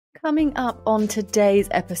Coming up on today's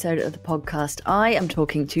episode of the podcast, I am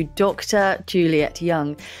talking to Dr. Juliet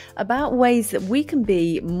Young about ways that we can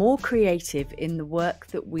be more creative in the work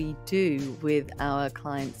that we do with our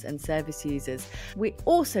clients and service users. We're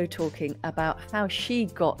also talking about how she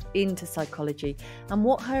got into psychology and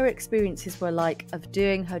what her experiences were like of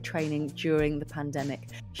doing her training during the pandemic.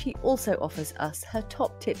 She also offers us her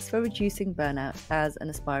top tips for reducing burnout as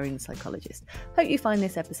an aspiring psychologist. Hope you find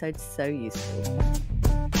this episode so useful.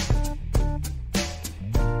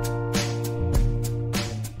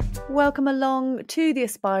 Welcome along to the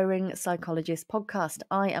Aspiring Psychologist podcast.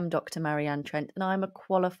 I am Dr. Marianne Trent and I'm a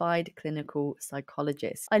qualified clinical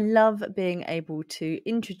psychologist. I love being able to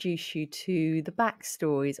introduce you to the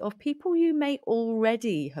backstories of people you may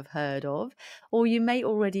already have heard of or you may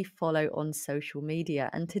already follow on social media.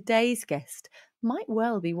 And today's guest might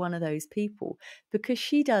well be one of those people because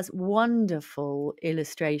she does wonderful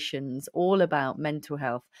illustrations all about mental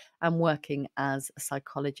health and working as a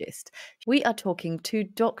psychologist. We are talking to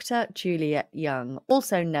Dr. Juliet Young,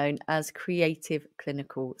 also known as Creative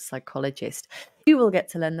Clinical Psychologist. You will get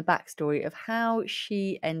to learn the backstory of how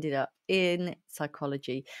she ended up in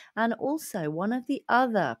psychology and also one of the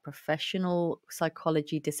other professional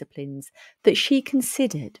psychology disciplines that she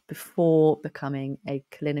considered before becoming a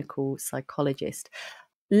clinical psychologist.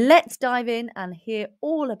 Let's dive in and hear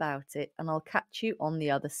all about it, and I'll catch you on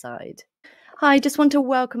the other side. Hi, I just want to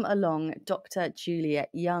welcome along Dr. Juliet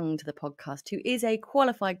Young to the podcast, who is a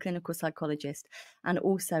qualified clinical psychologist and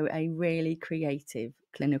also a really creative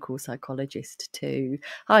clinical psychologist too.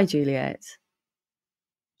 Hi, Juliet.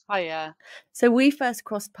 Hiya. So we first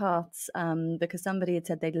crossed paths because somebody had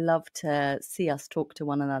said they'd love to see us talk to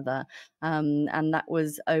one another. And that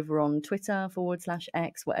was over on Twitter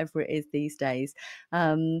 /X, whatever it is these days.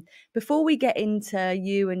 Before we get into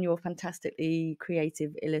you and your fantastically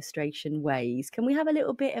creative illustration ways, can we have a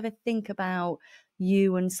little bit of a think about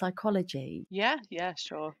you and psychology? Yeah,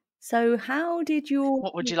 sure. So how did your...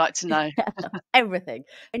 What would you like to know? Everything.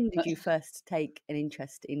 When did you first take an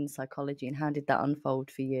interest in psychology and how did that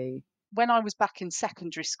unfold for you? When I was back in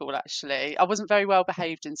secondary school, actually, I wasn't very well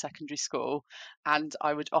behaved in secondary school, and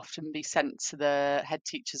I would often be sent to the head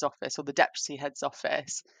teacher's office or the deputy head's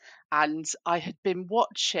office. And I had been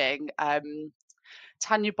watching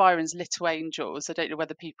Tanya Byron's Little Angels. I don't know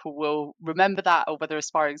whether people will remember that or whether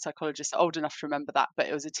aspiring psychologists are old enough to remember that, but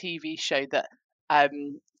it was a TV show that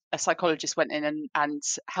a psychologist went in and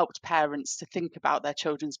helped parents to think about their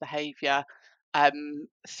children's behaviour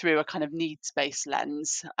through a kind of needs-based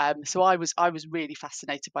lens. So I was really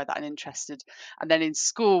fascinated by that and interested. And then in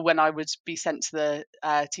school, when I would be sent to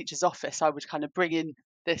the teacher's office, I would kind of bring in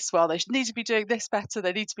this, well, they need to be doing this better,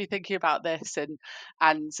 they need to be thinking about this.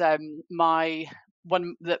 And my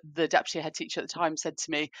the deputy head teacher at the time said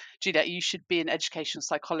to me, Juliet, you should be an educational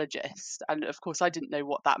psychologist. And of course I didn't know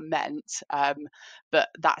what that meant, but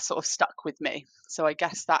that sort of stuck with me. So I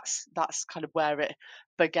guess that's kind of where it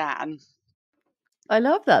began. I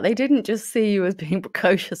love that. They didn't just see you as being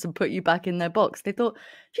precocious and put you back in their box. They thought,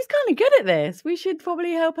 she's kind of good at this. We should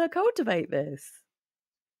probably help her cultivate this.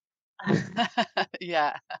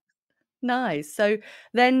 Yeah. Nice. So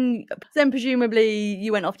then presumably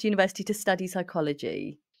you went off to university to study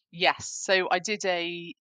psychology. Yes. So I did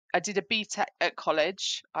a BTEC at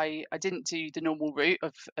college. I didn't do the normal route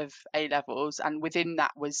of A levels, and within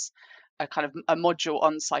that was a kind of a module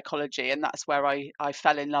on psychology, and that's where I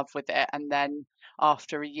fell in love with it. And then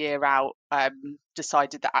after a year out,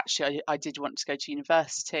 decided that actually I did want to go to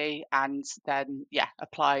university, and then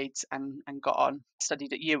applied and got on.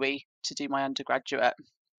 Studied at UWE to do my undergraduate.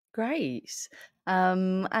 Great.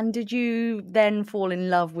 And did you then fall in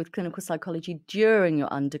love with clinical psychology during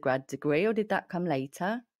your undergrad degree, or did that come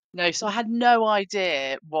later? No, so I had no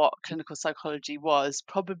idea what clinical psychology was,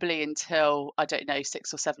 probably until, I don't know,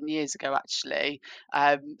 6 or 7 years ago, actually.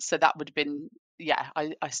 So that would have been,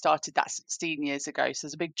 I started that 16 years ago. So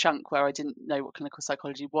there's a big chunk where I didn't know what clinical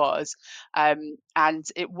psychology was. And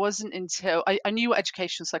it wasn't until I knew what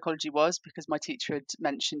educational psychology was because my teacher had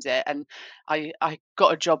mentioned it. And I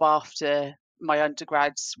got a job after my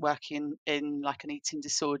undergrads working in like an eating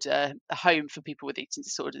disorder, a home for people with eating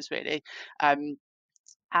disorders, really.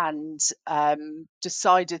 And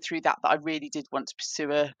decided through that I really did want to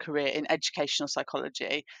pursue a career in educational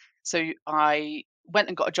psychology. So I went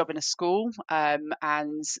and got a job in a school, and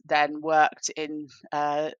then worked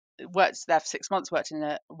there for 6 months. Went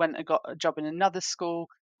and got a job in another school.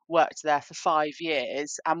 Worked there for 5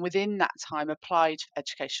 years, and within that time applied for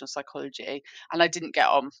educational psychology, and I didn't get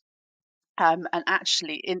on. And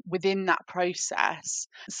actually within that process,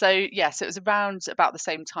 so it was around about the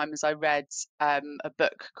same time as I read a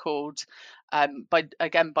book called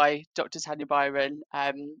by Dr. Tanya Byron,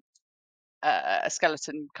 a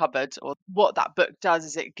skeleton cupboard. Or what that book does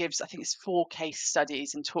is it gives, I think it's 4 case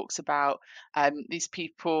studies, and talks about these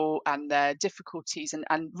people and their difficulties,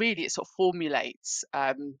 and really it sort of formulates,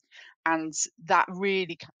 and that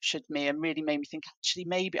really captured me and really made me think, actually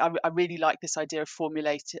maybe I really like this idea of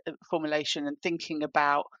formulation and thinking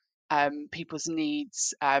about people's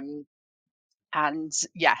needs. And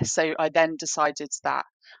yeah, so I then decided that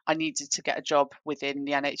I needed to get a job within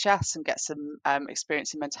the NHS and get some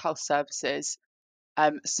experience in mental health services.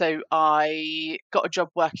 So I got a job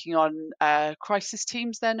working on crisis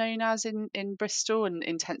teams, they're known as in Bristol, and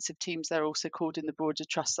intensive teams, they're also called in the broader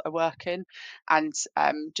trust that I work in, and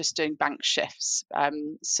just doing bank shifts.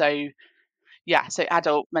 So yeah, so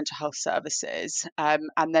adult mental health services,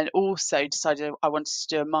 and then also decided I wanted to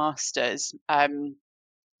do a master's.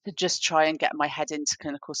 To just try and get my head into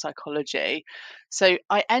clinical psychology. So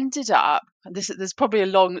I ended up, there's a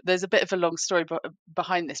bit of a long story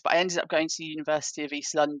behind this, but I ended up going to the University of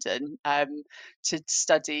East London to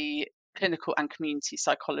study clinical and community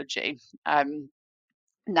psychology.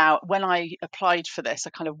 Now, when I applied for this, I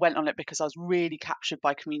kind of went on it because I was really captured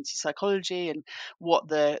by community psychology and what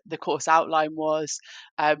the course outline was,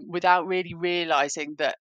 without really realising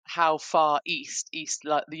that how far the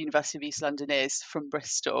University of East London is from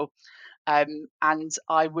Bristol. And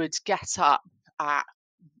I would get up at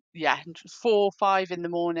 4 or 5 in the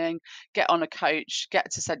morning, get on a coach,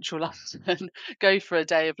 get to central London, go for a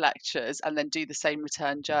day of lectures, and then do the same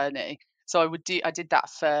return journey. So I did that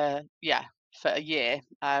for a year,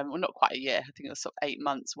 well, not quite a year, I think it was sort of 8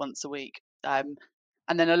 months, once a week. And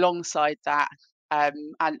then alongside that,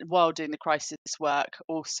 and while doing the crisis work,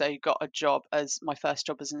 also got a job as my first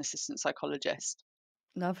job as an assistant psychologist.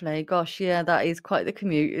 Lovely. Gosh, yeah, that is quite the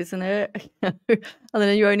commute, isn't it? And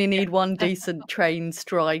then you only Yeah. need one decent train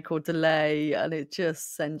strike or delay, and it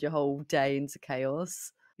just sends your whole day into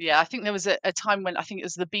chaos. Yeah, I think there was a time when I think it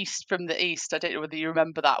was the Beast from the East. I don't know whether you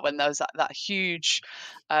remember that, when there was that huge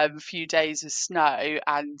few days of snow,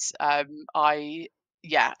 and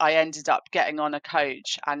I ended up getting on a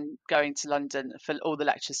coach and going to London for all the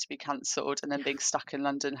lectures to be cancelled, and then being stuck in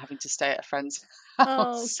London having to stay at a friend's Oh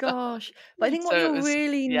house. gosh. But I think what So it you're was,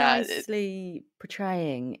 really yeah, nicely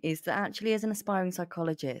portraying is that actually, as an aspiring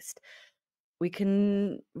psychologist, we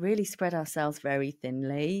can really spread ourselves very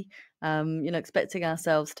thinly, expecting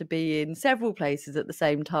ourselves to be in several places at the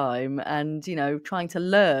same time and, trying to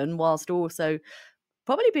learn whilst also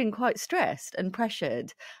probably being quite stressed and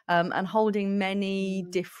pressured, and holding many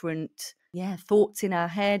mm, different, thoughts in our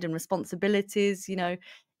head and responsibilities.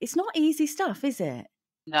 It's not easy stuff, is it?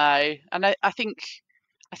 no, and I think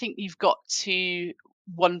you've got to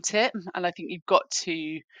want it, and I think you've got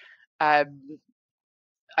to. Um,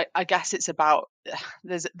 I guess it's about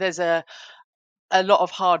there's a lot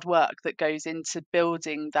of hard work that goes into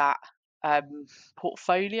building that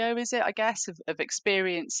portfolio, is it, I guess, of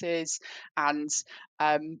experiences. And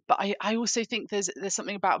but I also think there's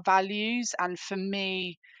something about values, and for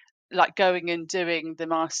me, like going and doing the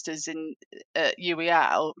masters in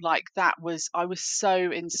UEL, like I was so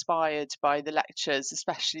inspired by the lectures,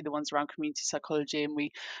 especially the ones around community psychology, and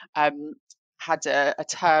we had a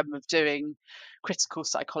term of doing critical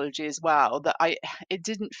psychology as well, that it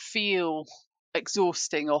didn't feel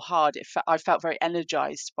exhausting or hard. I felt very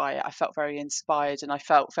energized by it. I felt very inspired, and I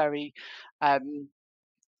felt very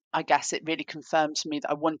I guess it really confirmed to me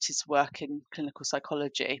that I wanted to work in clinical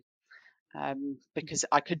psychology, because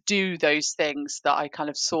I could do those things that I kind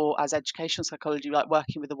of saw as educational psychology, like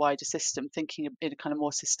working with the wider system, thinking in a kind of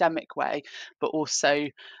more systemic way, but also,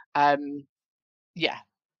 um, yeah,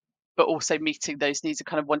 but also meeting those needs. I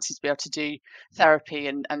kind of wanted to be able to do therapy,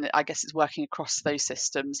 and I guess it's working across those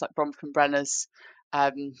systems, like Bronfenbrenner's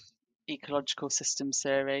um, ecological systems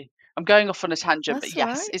theory. I'm going off on a tangent, but That's all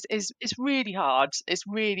yes, right. it's really hard. It's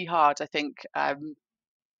really hard, I think.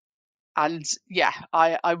 And yeah,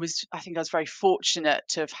 I think I was very fortunate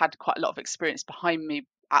to have had quite a lot of experience behind me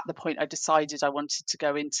at the point I decided I wanted to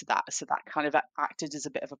go into that. So that kind of acted as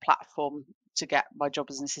a bit of a platform to get my job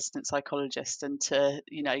as an assistant psychologist, and to,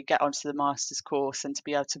 get onto the master's course, and to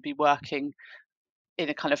be able to be working in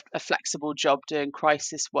a kind of a flexible job doing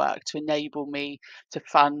crisis work to enable me to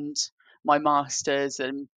fund my master's,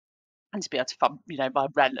 and to be able to fund, my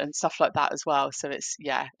rent and stuff like that as well. So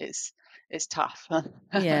it's tough.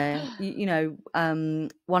 Yeah,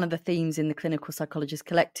 one of the themes in the Clinical Psychologist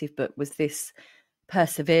Collective book was this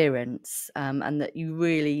perseverance, and that you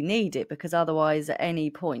really need it, because otherwise at any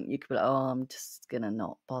point you could be like, oh, I'm just gonna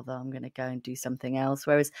not bother, I'm gonna go and do something else.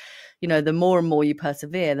 Whereas, you know, the more and more you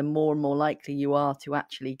persevere, the more and more likely you are to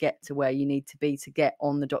actually get to where you need to be to get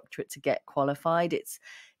on the doctorate, to get qualified.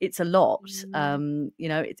 It's a lot. You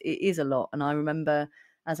know, it is a lot. And I remember,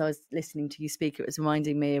 as I was listening to you speak, it was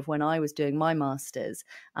reminding me of when I was doing my master's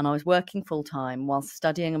and I was working full time whilst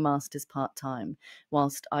studying a master's part time,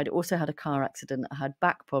 whilst I'd also had a car accident, I had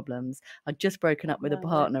back problems, I'd just broken up with a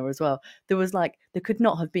partner as well. There could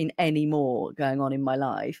not have been any more going on in my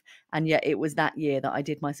life. And yet it was that year that I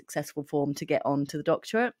did my successful form to get on to the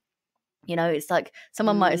doctorate. You know, it's like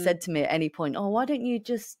someone might have said to me at any point, oh, why don't you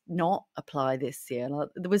just not apply this year? And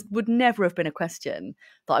would never have been a question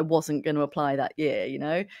that I wasn't going to apply that year. You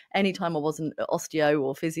know, anytime I wasn't osteo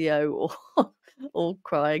or physio or or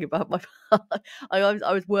crying about my I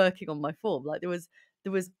was working on my form. Like there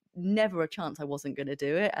was never a chance I wasn't going to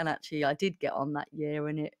do it. And actually I did get on that year,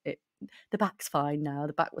 and it the back's fine now.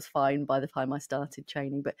 The back was fine by the time I started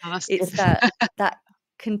training. But Oh, that's it's good. that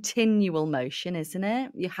continual motion, isn't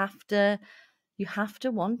it? You have to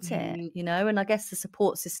want it, you know. And I guess the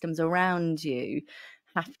support systems around you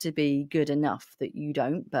have to be good enough that you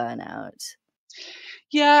don't burn out.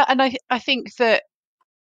 Yeah, and I think that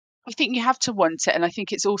I think you have to want it, and I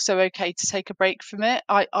think it's also okay to take a break from it.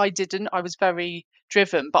 I didn't. I was very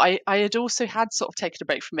driven, but I had also had sort of taken a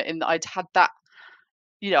break from it in that I'd had that,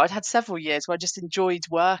 you know, I'd had several years where I just enjoyed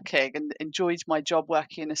working and enjoyed my job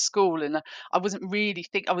working in a school, and I wasn't really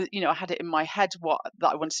I was, you know, I had it in my head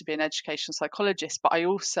that I wanted to be an educational psychologist, but I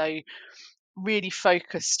also really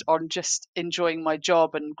focused on just enjoying my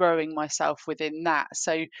job and growing myself within that.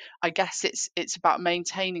 So I guess it's about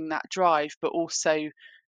maintaining that drive, but also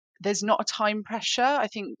there's not a time pressure. I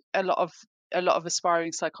think a lot of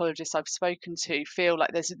aspiring psychologists I've spoken to feel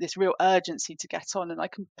like there's this real urgency to get on, and I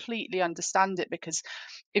completely understand it, because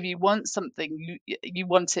if you want something, you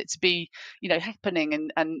want it to be, you know,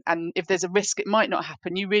 happening, and if there's a risk it might not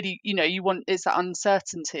happen, you really, you know, you want is that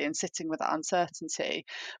uncertainty and sitting with that uncertainty.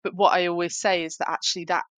 But what I always say is that actually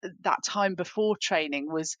that time before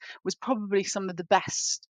training was probably some of the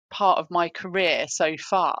best part of my career so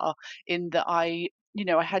far, in that you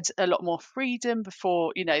know, I had a lot more freedom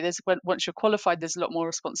before, you know, once you're qualified, there's a lot more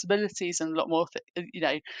responsibilities and a lot more, you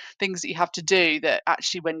know, things that you have to do that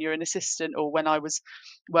actually when you're an assistant, or when I was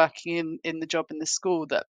working in the job in the school,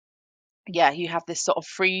 that yeah, you have this sort of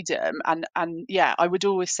freedom. And yeah, I would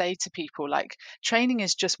always say to people, like, training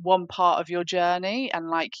is just one part of your journey, and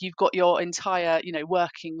like you've got your entire, you know,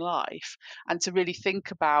 working life, and to really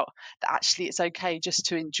think about that actually it's okay just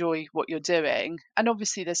to enjoy what you're doing. And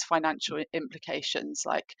obviously there's financial implications,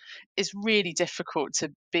 like it's really difficult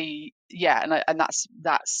to be, yeah, and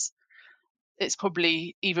that's it's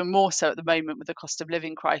probably even more so at the moment with the cost of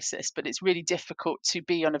living crisis, but it's really difficult to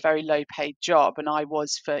be on a very low paid job. And I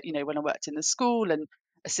was, for, you know, when I worked in the school, and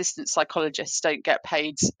assistant psychologists don't get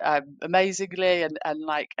paid amazingly, and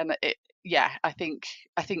it, yeah, I think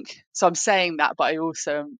so. I'm saying that, but I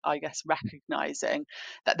also am, I guess, recognizing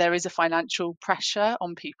that there is a financial pressure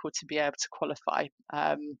on people to be able to qualify.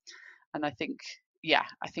 And I think, yeah,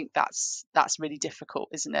 I think that's really difficult,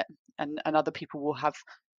 isn't it? And other people will have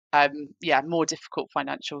yeah, more difficult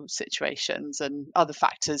financial situations and other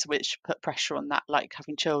factors which put pressure on that, like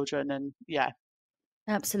having children. And yeah.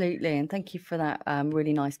 Absolutely. And thank you for that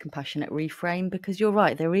really nice, compassionate reframe, because you're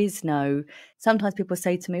right. There is no, sometimes people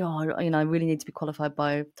say to me, oh, you know, I really need to be qualified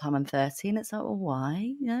by the time I'm 30. And it's like, well,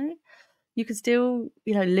 why? You know, you can still,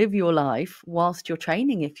 you know, live your life whilst you're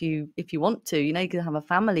training if you want to. You know, you can have a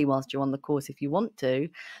family whilst you're on the course if you want to.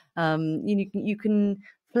 You can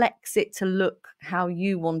flex it to look how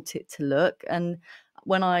you want it to look. And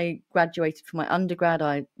when I graduated from my undergrad,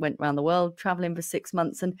 I went around the world traveling for 6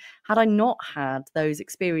 months. And had I not had those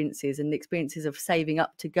experiences, and the experiences of saving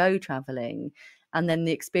up to go traveling, and then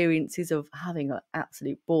the experiences of having an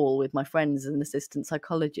absolute ball with my friends as an assistant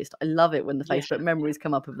psychologist. I love it when the Yeah. Facebook memories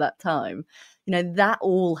come up of that time. You know, that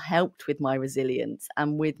all helped with my resilience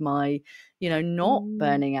and with my, you know, not Mm.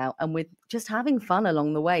 burning out, and with just having fun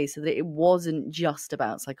along the way, so that it wasn't just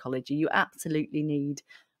about psychology. You absolutely need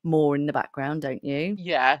more in the background, don't you?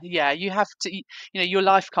 Yeah, yeah, you have to, you know, your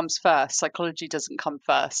life comes first. Psychology doesn't come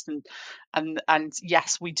first. And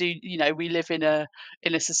yes, we do, you know, we live in a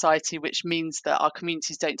society which means that our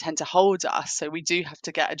communities don't tend to hold us. So we do have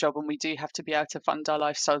to get a job, and we do have to be able to fund our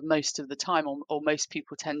lifestyle most of the time, or most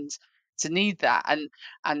people tend to need that.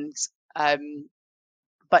 And um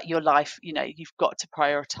but your life, you know, you've got to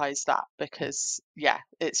prioritize that, because yeah,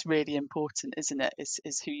 it's really important, isn't it?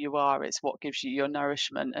 Is who you are, it's what gives you your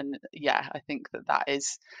nourishment. And yeah, I think that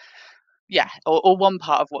is, yeah, or one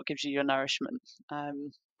part of what gives you your nourishment.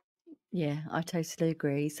 Yeah, I totally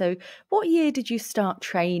agree. So, what year did you start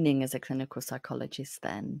training as a clinical psychologist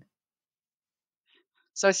then?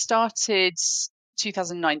 So I started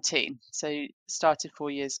 2019, so started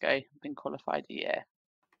 4 years ago. I've been qualified a year.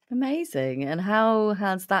 Amazing. And how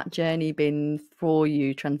has that journey been for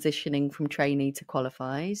you transitioning from trainee to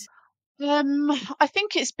qualified? I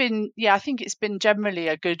think it's been, yeah, I think it's been generally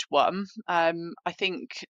a good one. I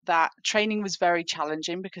think that training was very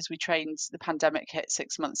challenging because we trained, the pandemic hit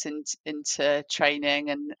 6 months into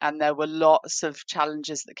training, and there were lots of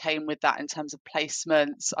challenges that came with that in terms of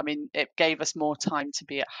placements. I mean, it gave us more time to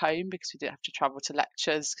be at home because we didn't have to travel to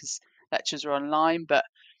lectures because lectures were online. But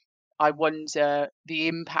I wonder the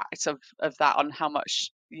impact of that on how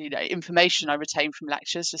much, information I retained from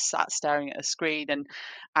lectures, just sat staring at a screen.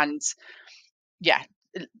 And yeah,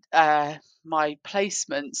 uh, my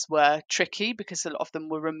placements were tricky because a lot of them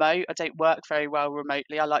were remote. I don't work very well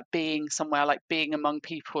remotely. I like being somewhere, I like being among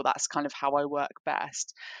people. That's kind of how I work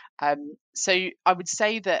best. So I would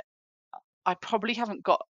say that I probably haven't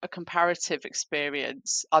got a comparative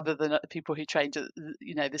experience other than people who trained at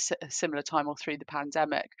the similar time or through the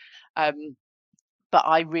pandemic. Um, but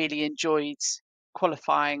I really enjoyed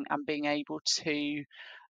qualifying and being able to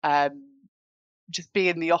um, just be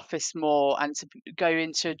in the office more and to go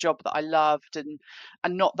into a job that I loved, and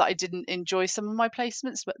not that I didn't enjoy some of my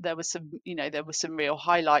placements, but there were some real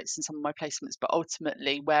highlights in some of my placements. But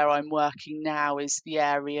ultimately, where I'm working now is the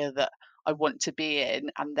area that I want to be in,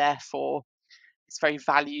 and therefore it's very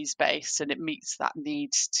values based, and it meets that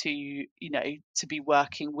need to be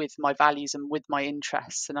working with my values and with my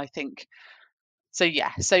interests. And I think so,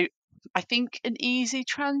 yeah. So I think an easy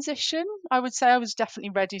transition. I would say I was definitely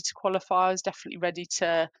ready to qualify. I was definitely ready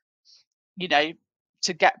to, you know,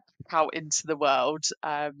 to get out into the world.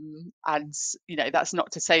 And that's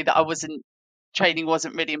not to say that I wasn't training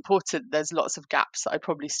wasn't really important. There's lots of gaps that I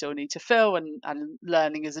probably still need to fill, and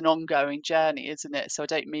learning is an ongoing journey, isn't it? So I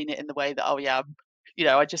don't mean it in the way that, oh yeah,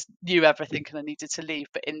 I just knew everything and I needed to leave,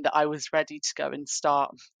 but in that I was ready to go and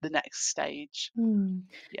start the next stage. Hmm.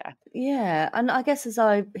 Yeah. Yeah, and I guess as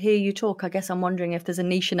I hear you talk, I guess I'm wondering if there's a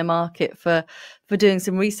niche in a market for doing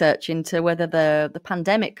some research into whether the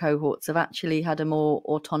pandemic cohorts have actually had a more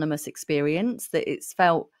autonomous experience, that it's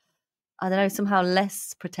felt, I don't know, somehow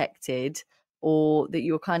less protected, or that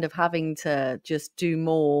you're kind of having to just do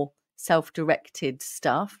more self-directed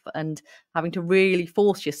stuff and having to really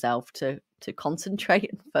force yourself to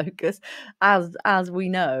concentrate and focus, as we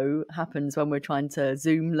know happens when we're trying to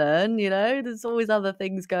Zoom learn. There's always other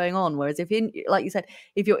things going on, whereas if in, like you said,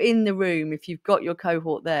 if you're in the room, if you've got your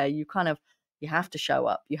cohort there, you have to show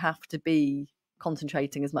up, you have to be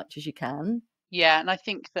concentrating as much as you can. Yeah, and I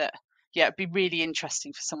think that, yeah, it'd be really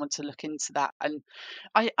interesting for someone to look into that. And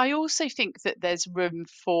I also think that there's room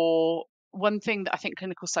for one thing that I think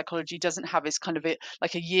clinical psychology doesn't have is kind of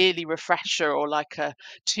like a yearly refresher, or like a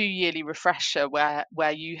 2 yearly refresher where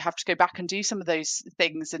you have to go back and do some of those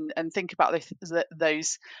things, and think about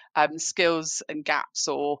those skills and gaps,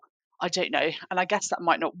 or I don't know. And I guess that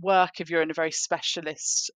might not work if you're in a very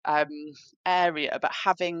specialist area, but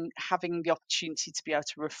having the opportunity to be able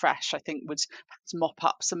to refresh, I think, would perhaps mop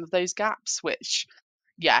up some of those gaps, which,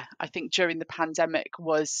 yeah, I think during the pandemic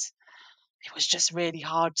it was just really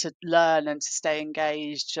hard to learn and to stay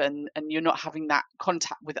engaged, and you're not having that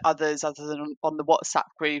contact with others other than on the WhatsApp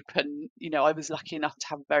group. And I was lucky enough to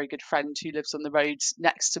have a very good friend who lives on the road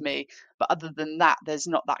next to me, but other than that, there's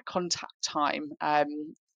not that contact time.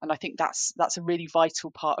 And I think that's a really vital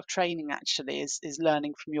part of training, actually, is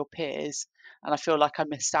learning from your peers. And I feel like I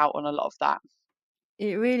missed out on a lot of that.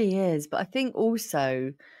 It really is, but I think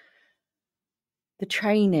also the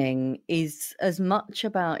training is as much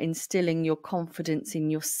about instilling your confidence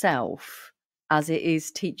in yourself as it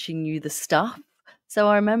is teaching you the stuff. So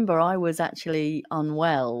I remember I was actually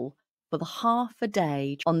unwell for the half a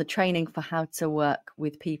day on the training for how to work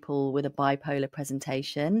with people with a bipolar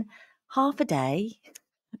presentation. Half a day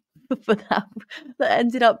for that, that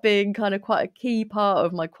ended up being kind of quite a key part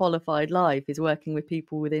of my qualified life, is working with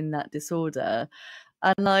people within that disorder.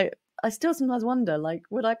 And I still sometimes wonder, like,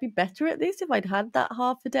 would I be better at this if I'd had that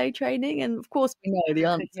half a day training? And of course, we know the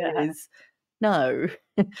answer Yeah. is no,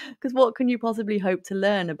 because what can you possibly hope to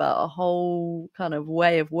learn about a whole kind of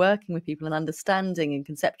way of working with people and understanding and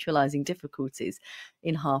conceptualizing difficulties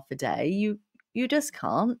in half a day? You just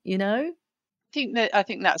can't. I think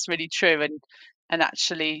that's really true, and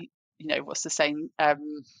actually, what's the saying?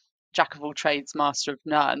 Jack of all trades, master of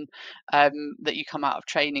none. That you come out of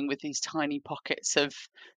training with these tiny pockets of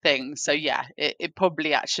things. So yeah, it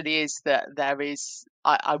probably actually is that there is.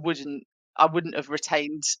 I wouldn't I wouldn't have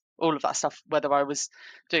retained all of that stuff whether I was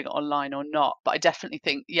doing it online or not. But I definitely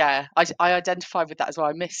think, yeah, I identify with that as well.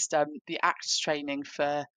 I missed the ACTS training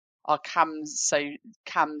for our CAMS, so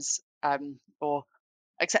CAMS or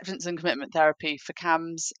acceptance and commitment therapy for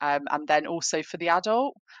CAMS, and then also for the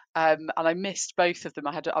adult. And I missed both of them.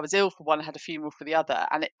 I was ill for one, I had a funeral for the other,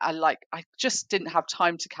 and I just didn't have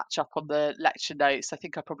time to catch up on the lecture notes. I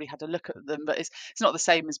think I probably had a look at them, but it's not the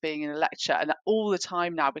same as being in a lecture. And all the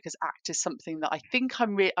time now, because ACT is something that I think I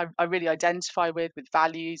really identify with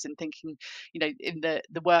values, and thinking, in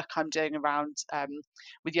the work I'm doing around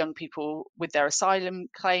with young people with their asylum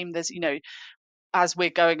claim, there's as we're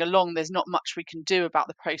going along, there's not much we can do about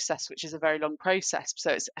the process, which is a very long process.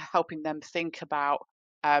 So it's helping them think about,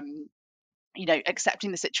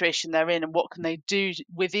 accepting the situation they're in, and what can they do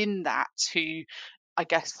within that to, I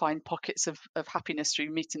guess, find pockets of happiness through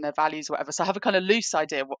meeting their values or whatever. So I have a kind of loose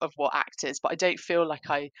idea of what ACT is, but I don't feel like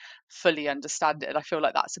I fully understand it. And I feel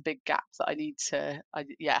like that's a big gap that I need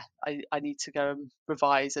to go and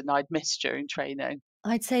revise, and I'd missed during training.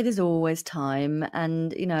 I'd say there's always time,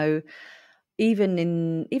 and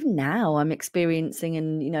even now I'm experiencing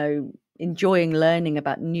and enjoying learning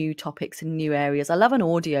about new topics and new areas. I love an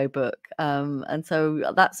audiobook, and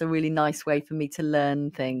so that's a really nice way for me to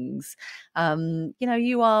learn things.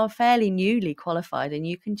 You are fairly newly qualified, and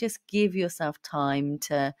you can just give yourself time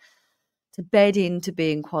to bed into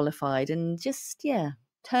being qualified, and just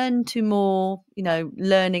turn to more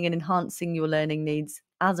learning and enhancing your learning needs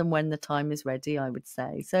as and when the time is ready, I would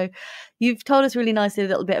say. So you've told us really nicely a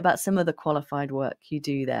little bit about some of the qualified work you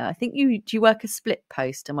do there. I think do you work a split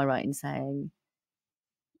post, am I right in saying?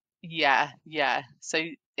 Yeah. So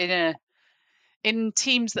in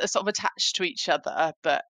teams that are sort of attached to each other,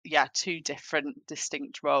 but yeah, two different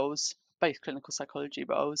distinct roles, both clinical psychology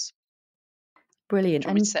roles. Brilliant. Do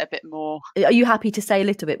you want me to And say a bit more? are you happy to say a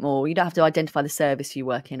little bit more? You don't have to identify the service you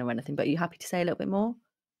work in or anything, but are you happy to say a little bit more?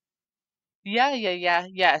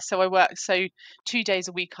 Yeah. So I work, 2 days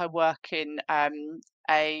a week I work in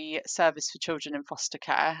a service for children in foster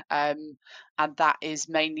care, and that is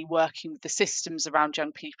mainly working with the systems around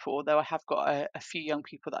young people, although I have got a few young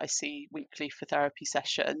people that I see weekly for therapy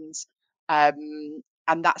sessions.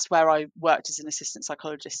 And that's where I worked as an assistant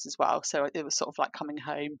psychologist as well. So it was sort of like coming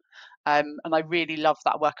home. And I really love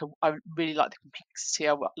that work. I really like the complexity.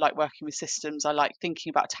 Like working with systems. I like thinking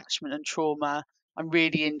about attachment and trauma. I'm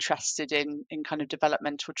really interested in kind of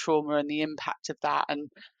developmental trauma and the impact of that,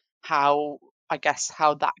 and how, I guess,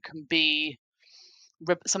 how that can be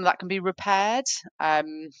some of that can be repaired.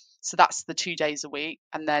 So that's the 2 days a week,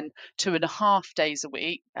 and then 2.5 days a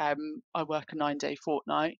week. I work a 9-day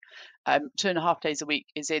fortnight. 2.5 days a week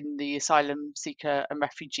is in the asylum seeker and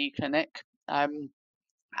refugee clinic,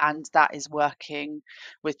 and that is working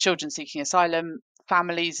with children seeking asylum,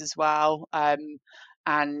 families as well, and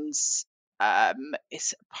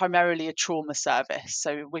it's primarily a trauma service.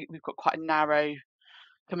 So we've got quite a narrow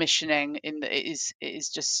commissioning in that it is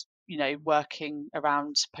just working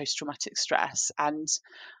around post-traumatic stress, and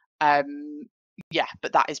um, yeah,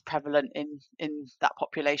 but that is prevalent in that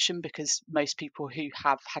population, because most people who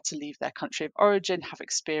have had to leave their country of origin have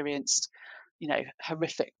experienced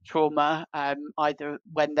horrific trauma, either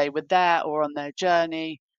when they were there or on their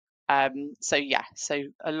journey. So yeah, so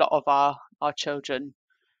a lot of our children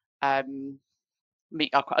um,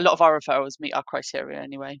 a lot of our referrals meet our criteria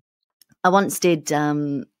anyway. I once did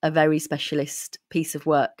a very specialist piece of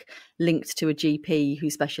work linked to a GP who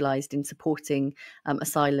specialised in supporting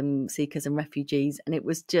asylum seekers and refugees, and it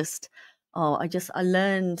was just, I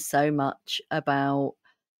learned so much about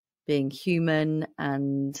being human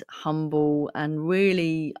and humble, and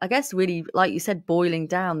really, I guess, really, like you said, boiling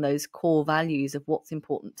down those core values of what's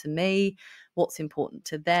important to me, what's important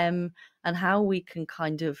to them, and how we can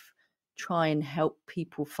kind of try and help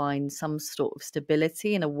people find some sort of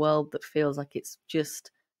stability in a world that feels like it's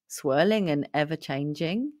just swirling and ever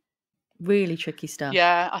changing. Really tricky stuff.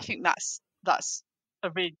 Yeah, I think that's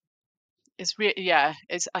a really it's really yeah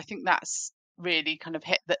it's I think that's really kind of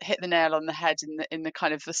hit the nail on the head in the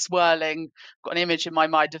kind of the swirling. Got an image in my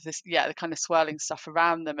mind of this, yeah, the kind of swirling stuff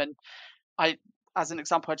around them. And I, as an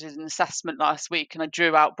example, I did an assessment last week, and I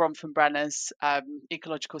drew out Bronfenbrenner's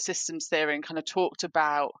ecological systems theory, and kind of talked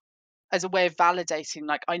about, as a way of validating,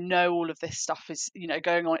 like, I know all of this stuff is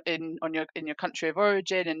going on in your country of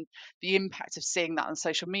origin, and the impact of seeing that on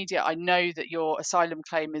social media. I know that your asylum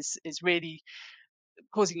claim is really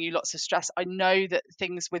causing you lots of stress. I know that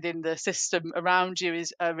things within the system around you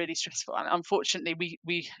are really stressful, and unfortunately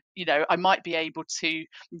we I might be able to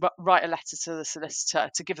write a letter to the solicitor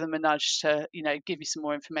to give them a nudge to give you some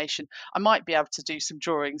more information. I might be able to do some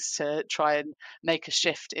drawings to try and make a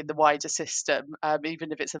shift in the wider system,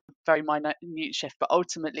 even if it's a very minute shift, but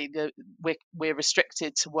ultimately we're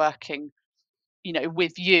restricted to working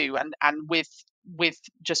with you and with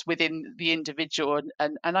just within the individual,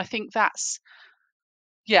 and I think that's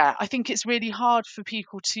I think it's really hard for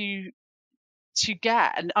people to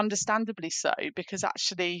get, and understandably so, because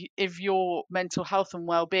actually if your mental health and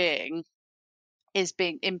well-being is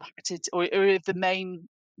being impacted, or if the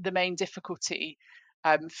main difficulty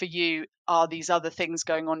for you are these other things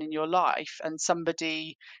going on in your life, and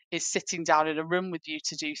somebody is sitting down in a room with you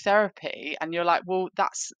to do therapy, and you're like, well,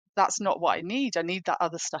 that's not what I need. I need that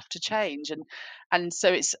other stuff to change. And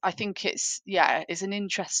so I think it's an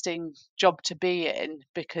interesting job to be in,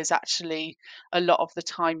 because actually a lot of the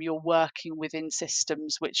time you're working within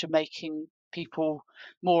systems which are making people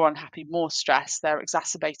more unhappy, more stressed. They're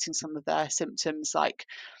exacerbating some of their symptoms. Like,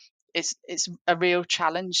 it's a real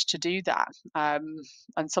challenge to do that. And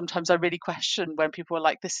sometimes I really question when people are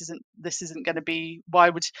like, this isn't going to be, why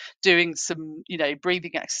would doing some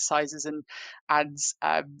breathing exercises and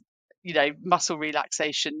muscle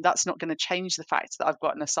relaxation, that's not going to change the fact that I've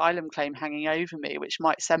got an asylum claim hanging over me, which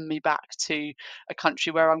might send me back to a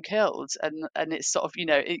country where I'm killed. And it's sort of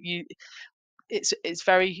it's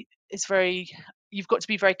very you've got to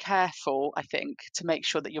be very careful, I think, to make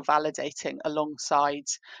sure that you're validating alongside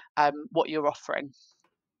what you're offering.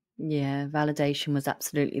 Yeah, validation was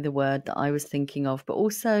absolutely the word that I was thinking of, but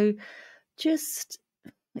also just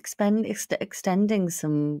extending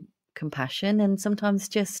some compassion, and sometimes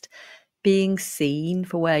just being seen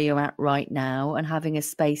for where you're at right now and having a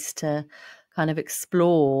space to kind of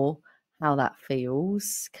explore how that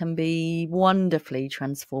feels can be wonderfully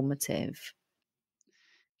transformative.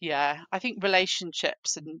 Yeah, I think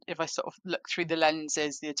relationships, and if I sort of look through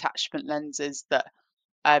the attachment lenses that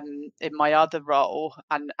in my other role,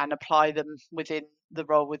 and apply them within the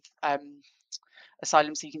role with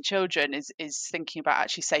asylum seeking children, is thinking about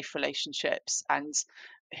actually safe relationships. And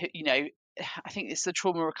you know I think it's the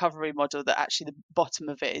trauma recovery model that actually the bottom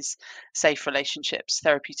of it is safe relationships,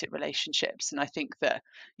 therapeutic relationships. And I think that,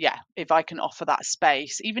 if I can offer that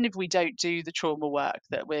space, even if we don't do the trauma work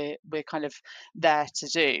that we're kind of there to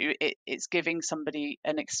do, it's giving somebody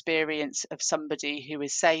an experience of somebody who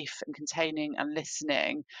is safe and containing and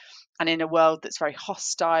listening. And in a world that's very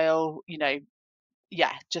hostile,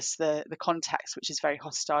 just the context, which is very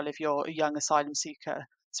hostile. If you're a young asylum seeker,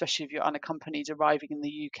 especially if you're unaccompanied arriving in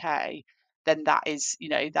the UK, then that's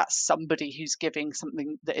somebody who's giving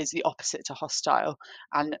something that is the opposite to hostile.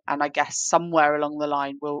 And I guess somewhere along the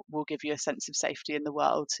line will give you a sense of safety in the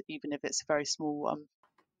world, even if it's a very small one.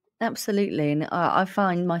 Absolutely. And I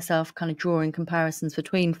find myself kind of drawing comparisons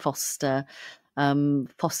between foster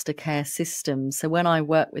care systems. So when I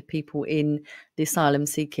work with people in the asylum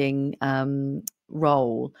seeking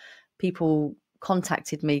role, people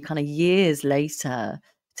contacted me kind of years later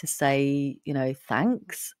to say,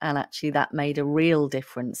 thanks. And actually that made a real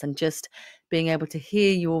difference. And just being able to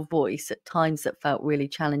hear your voice at times that felt really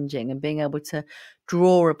challenging, and being able to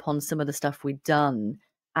draw upon some of the stuff we'd done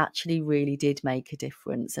actually really did make a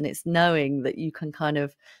difference. And it's knowing that you can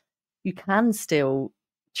still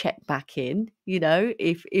check back in,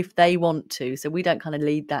 if they want to. So we don't kind of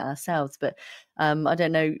lead that ourselves, but I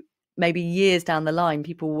don't know, maybe years down the line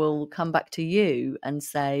people will come back to you and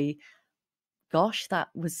say, gosh, that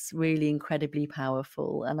was really incredibly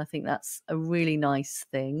powerful. And I think that's a really nice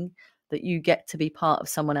thing, that you get to be part of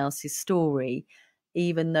someone else's story,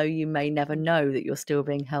 even though you may never know that you're still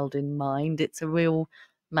being held in mind. It's a real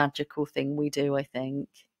magical thing we do, I think.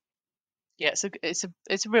 Yeah, it's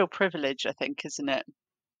a real privilege, I think, isn't it,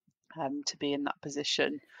 to be in that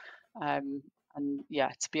position. And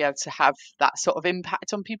to be able to have that sort of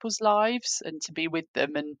impact on people's lives and to be with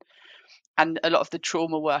them. And a lot of the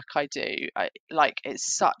trauma work I do,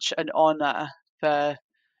 it's such an honor for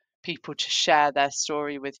people to share their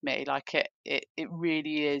story with me. Like, it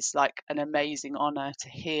really is like an amazing honor to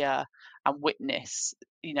hear and witness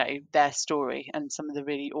their story and some of the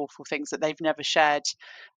really awful things that they've never shared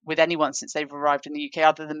with anyone since they've arrived in the UK,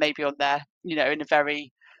 other than maybe on their in a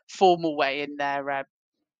very formal way in their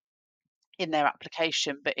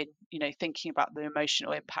application. But in thinking about the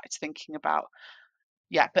emotional impact, thinking about,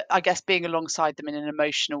 but I guess being alongside them in an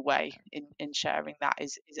emotional way in sharing that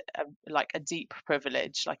is like a deep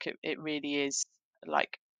privilege. Like, it really is.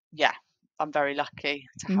 Like, I'm very lucky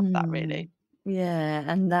to have that, Mm. really. Yeah,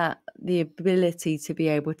 and that the ability to be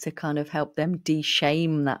able to kind of help them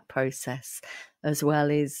de-shame that process as well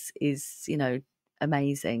is, you know,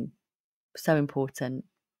 amazing. So important.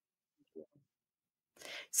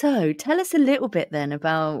 So tell us a little bit then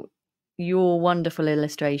about your wonderful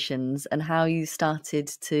illustrations and how you started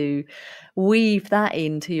to weave that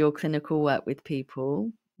into your clinical work with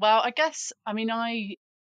people. Well, I guess, I mean,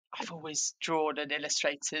 I've always drawn and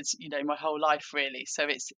illustrated, my whole life really. So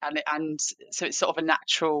so it's sort of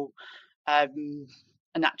um,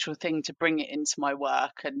 a natural thing to bring it into my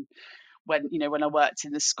work. And when I worked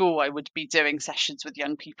in the school, I would be doing sessions with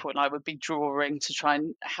young people, and I would be drawing to try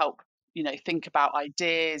and help, think about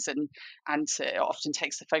ideas, and it often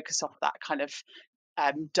takes the focus off that kind of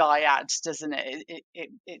dyad, doesn't it?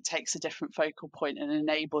 It takes a different focal point and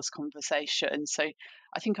enables conversation. So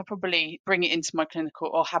I think I probably bring it into my clinical,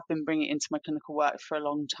 or have been bringing it into my clinical work for a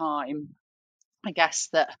long time. I guess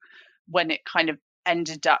that when it kind of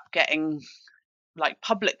ended up getting like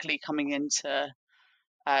publicly coming into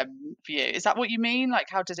view, is that what you mean? Like,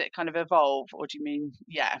 how did it kind of evolve, or do you mean,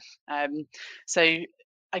 yeah? So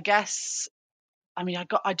I guess, I mean,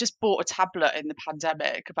 I just bought a tablet in the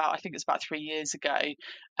pandemic I think it's about 3 years ago,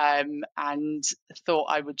 and thought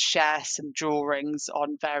I would share some drawings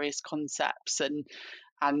on various concepts,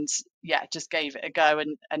 and yeah, just gave it a go,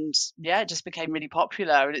 and yeah, it just became really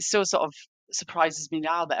popular, and it still sort of surprises me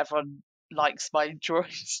now that everyone likes my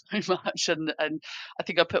drawings so much, and I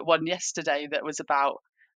think I put one yesterday that was about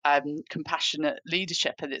compassionate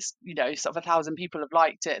leadership, and it's, sort of 1,000 people have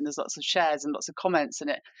liked it, and there's lots of shares and lots of comments in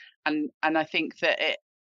it, and I think that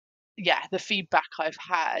the feedback I've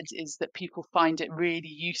had is that people find it really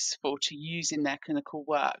useful to use in their clinical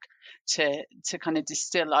work, to kind of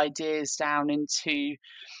distill ideas down into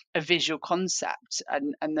a visual concept,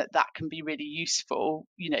 and that can be really useful,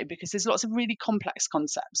 because there's lots of really complex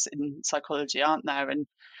concepts in psychology, aren't there?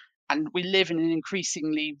 And we live in an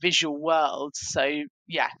increasingly visual world. So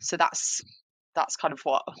yeah, so that's kind of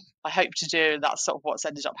what I hope to do. That's sort of what's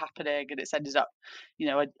ended up happening, and it's ended up,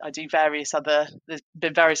 I do there's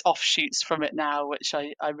been various offshoots from it now, which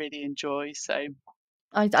I really enjoy. So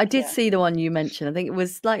I did yeah, see the one you mentioned. I think it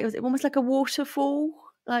was almost like a waterfall.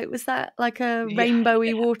 Like, was that like a yeah,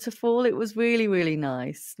 rainbowy waterfall? It was really, really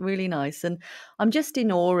nice, really nice. And I'm just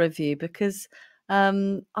in awe of you because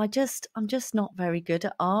I'm just not very good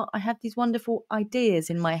at art. I have these wonderful ideas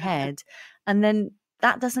in my head, and then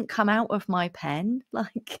that doesn't come out of my pen.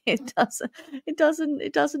 Like, it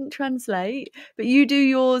doesn't translate. But you do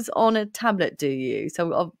yours on a tablet, do you?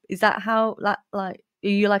 So is that how that, like, are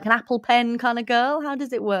you like an Apple Pen kind of girl? How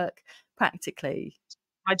does it work practically?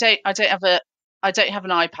 I don't have an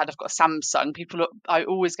iPad. I've got a Samsung. I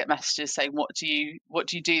always get messages saying, what do you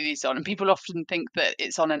do these on? And people often think that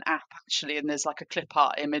it's on an app actually, and there's like a clip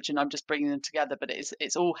art image, and I'm just bringing them together. But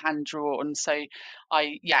it's all hand drawn. So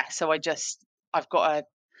I've got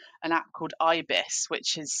an app called Ibis,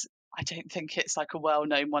 which is, I don't think it's like a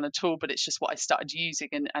well-known one at all, but it's just what I started using,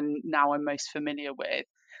 and now I'm most familiar with.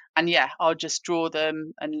 And yeah, I'll just draw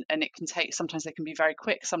them, and it can take, sometimes they can be very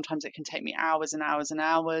quick, sometimes it can take me hours and hours and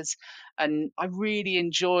hours. And I really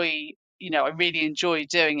enjoy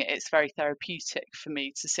doing it. It's very therapeutic for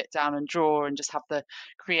me to sit down and draw and just have the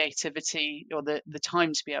creativity, or the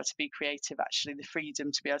time to be able to be creative, actually, the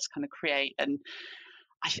freedom to be able to kind of create. And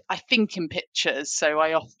I think in pictures, so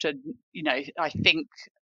I often, I think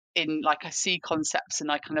in, like, I see concepts,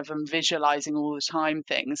 and I kind of am visualizing all the time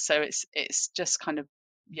things. So it's just kind of,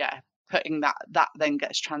 yeah, putting that then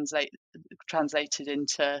gets translated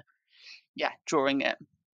into, yeah, drawing it.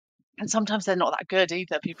 And sometimes they're not that good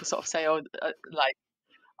either. People sort of say, oh, like,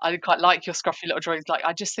 I quite like your scruffy little drawings. Like,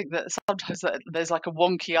 I just think that sometimes that there's like a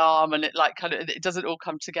wonky arm, and it like kind of, it doesn't all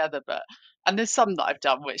come together. And there's some that I've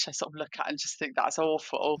done which I sort of look at and just think that's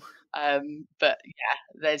awful. But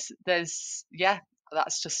yeah, yeah,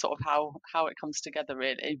 that's just sort of how it comes together,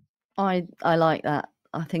 really. I like that.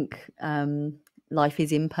 I think life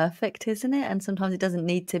is imperfect, isn't it? And sometimes it doesn't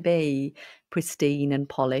need to be pristine and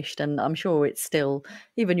polished. And I'm sure it's still,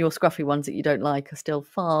 even your scruffy ones that you don't like are still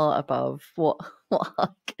far above what what I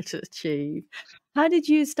could achieve. How did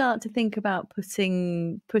you start to think about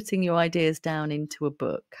putting your ideas down into a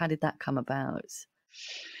book? How did that come about?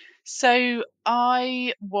 So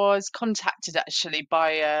I was contacted actually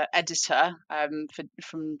by a editor,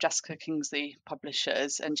 from Jessica Kingsley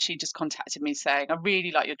Publishers, and she just contacted me saying, I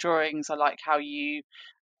really like your drawings. I like how you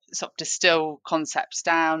sort of distill concepts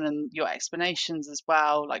down, and your explanations as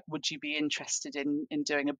well. Like, would you be interested in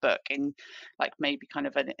doing a book in, like, maybe kind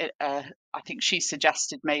of I think she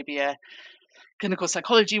suggested maybe a clinical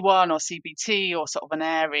psychology one or CBT or sort of an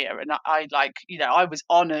area. And I like, I was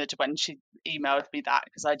honoured when she emailed me that,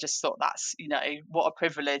 because I just thought that's, what a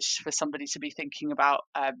privilege for somebody to be thinking about,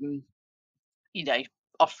 you know,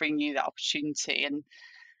 offering you that opportunity. And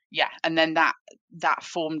yeah, and then that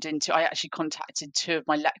formed into, I actually contacted two of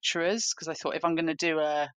my lecturers, because I thought, if I'm going to do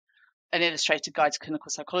an illustrated guide to clinical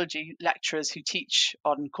psychology, lecturers who teach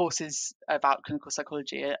on courses about clinical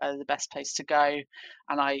psychology are the best place to go.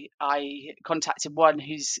 And I contacted one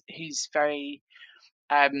who's very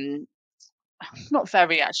not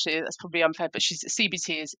very, actually, that's probably unfair, but she's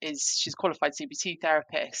CBT is she's a qualified CBT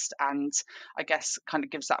therapist, and I guess kind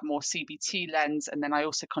of gives that more CBT lens. And then I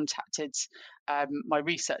also contacted my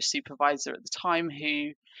research supervisor at the time,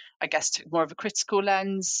 who I guess took more of a critical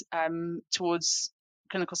lens towards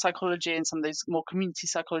clinical psychology and some of those more community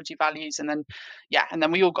psychology values. And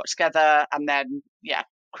then we all got together, and then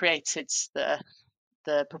created the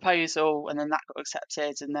proposal, and then that got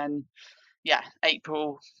accepted. And then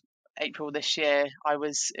April this year, it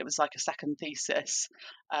was like a second thesis,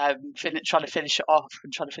 trying to finish it off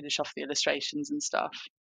and trying to finish off the illustrations and stuff.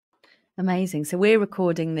 Amazing. So we're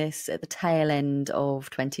recording this at the tail end of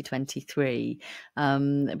 2023,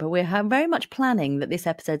 but we're very much planning that this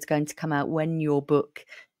episode's going to come out when your book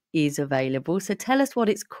is available. So tell us what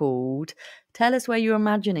it's called. Tell us where you're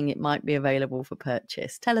imagining it might be available for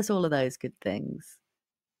purchase. Tell us all of those good things.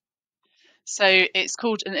 So it's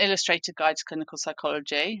called An Illustrated Guide to Clinical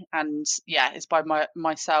Psychology, and it's by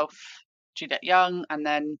myself, Juliet Young, and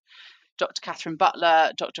then Dr. Catherine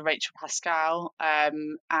Butler, Dr. Rachel Pascal,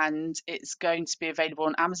 and it's going to be available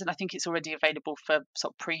on Amazon. I think it's already available for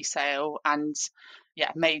sort of pre-sale and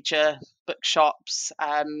major bookshops.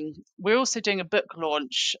 We're also doing a book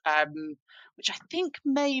launch, which I think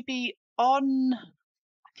maybe on,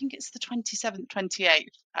 I think it's the 27th, 28th,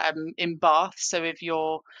 in Bath. So if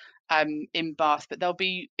you're in Bath, but there'll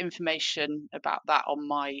be information about that on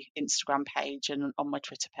my Instagram page and on my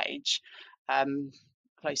Twitter page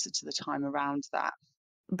closer to the time around that.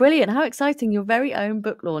 Brilliant. How exciting. Your very own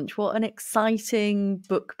book launch. What an exciting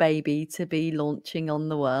book baby to be launching on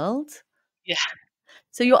the world. Yeah.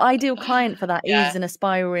 So your ideal client for that Yeah. is an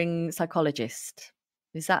aspiring psychologist.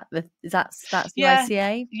 That's the Yeah.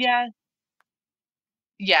 ICA?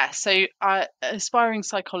 Yeah, so aspiring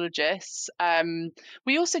psychologists.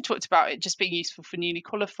 We also talked about it just being useful for newly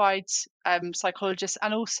qualified psychologists,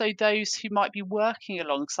 and also those who might be working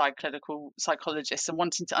alongside clinical psychologists and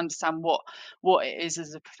wanting to understand what it is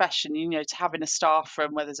as a profession. To have in a staff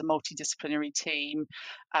room where there's a multidisciplinary team,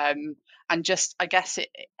 and just, I guess it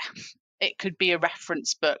could be a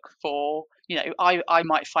reference book for, I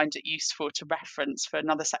might find it useful to reference for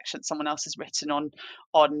another section someone else has written on,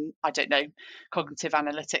 I don't know, cognitive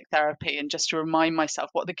analytic therapy, and just to remind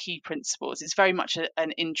myself what are the key principles. It's very much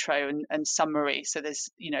an intro and summary. So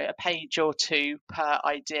there's, a page or two per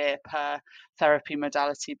idea, per therapy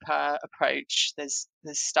modality, per approach. There's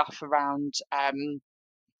stuff around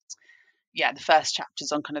the first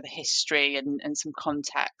chapter's on kind of the history and some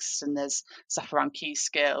context, and there's stuff around key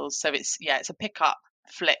skills. So it's a pick up,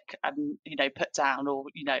 flick, and put down, or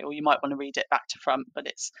or you might want to read it back to front, but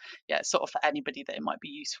it's sort of for anybody that it might be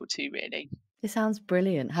useful to, really. It sounds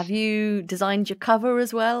brilliant. Have you designed your cover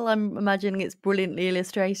as well? I'm imagining it's brilliantly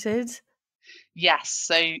illustrated. Yes.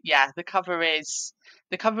 So the cover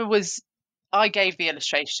was, I gave the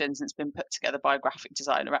illustrations, and it's been put together by a graphic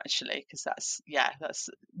designer, actually, because that's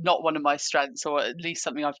not one of my strengths, or at least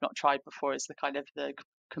something I've not tried before, is the kind of the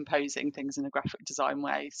composing things in a graphic design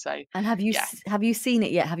way. So and have you seen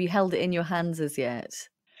it yet? Have you held it in your hands as yet?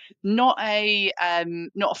 Not a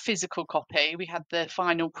physical copy. We had the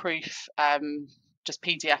final proof just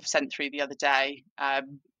PDF sent through the other day,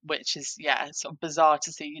 which is sort of bizarre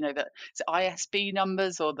to see, that it's ISB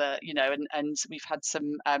numbers, or and we've had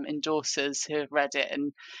some endorsers who have read it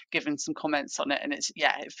and given some comments on it, and it's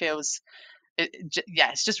it feels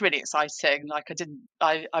it's just really exciting. Like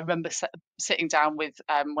I remember sitting down with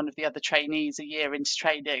one of the other trainees a year into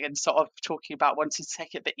training, and sort of talking about wanting to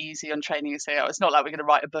take it a bit easy on training and say, oh, it's not like we're going to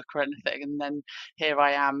write a book or anything. And then here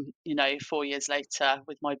I am, 4 years later,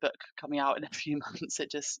 with my book coming out in a few months.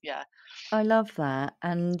 It just, I love that.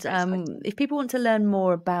 And if people want to learn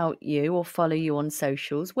more about you or follow you on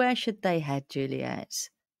socials, where should they head, Juliet?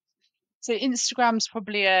 So Instagram's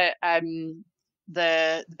probably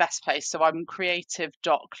the best place. So I'm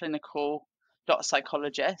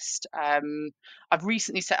creative.clinical.psychologist. I've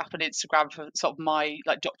recently set up an Instagram for sort of my,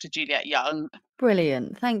 like, Dr. Juliet Young.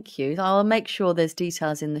 Brilliant. Thank you. I'll make sure there's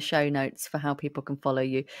details in the show notes for how people can follow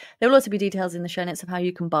you. There will also be details in the show notes of how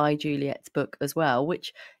you can buy Juliet's book as well,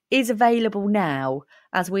 which is available now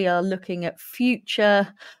as we are looking at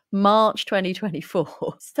future March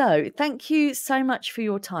 2024. So thank you so much for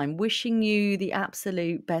your time. Wishing you the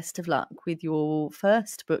absolute best of luck with your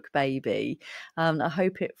first book baby. I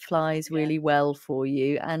hope it flies really well for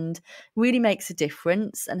you and really makes a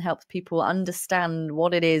difference and helps people understand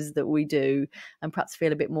what it is that we do and perhaps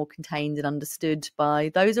feel a bit more contained and understood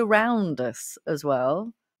by those around us as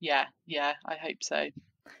well. Yeah, I hope so.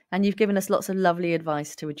 And you've given us lots of lovely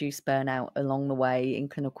advice to reduce burnout along the way in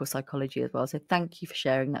clinical psychology as well. So thank you for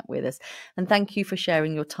sharing that with us. And thank you for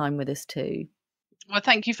sharing your time with us too. Well,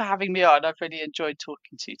 thank you for having me on. I've really enjoyed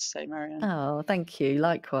talking to you today, Marianne. Oh, thank you.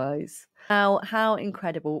 Likewise. Now, how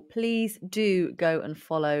incredible. Please do go and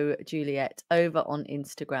follow Juliet over on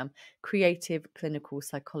Instagram, Creative Clinical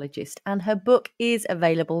Psychologist, and her book is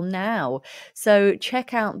available now. So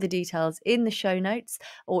check out the details in the show notes,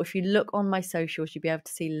 or if you look on my socials, you'll be able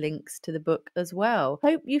to see links to the book as well.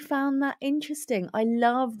 Hope you found that interesting. I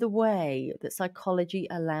love the way that psychology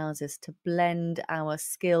allows us to blend our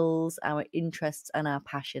skills, our interests, and our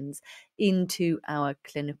passions into our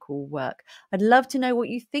clinical work. I'd love to know what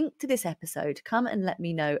you think to this episode. Come and let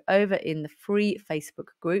me know over in the free Facebook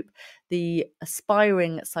group, the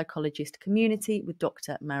Aspiring Psychologist Community with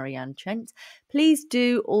Dr. Marianne Trent. Please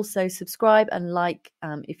do also subscribe and like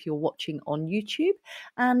if you're watching on YouTube.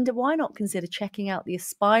 And why not consider checking out the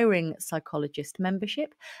Aspiring Psychologist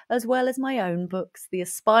membership, as well as my own books, the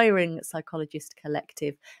Aspiring Psychologist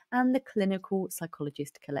Collective and the Clinical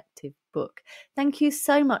Psychologist Collective book. Thank you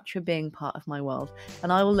so much for being part of my world,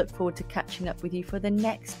 and I will look forward to catching up with you for the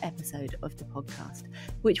next episode of the podcast,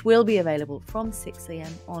 which will be available from 6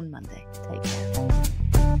 a.m. on Monday. Take care.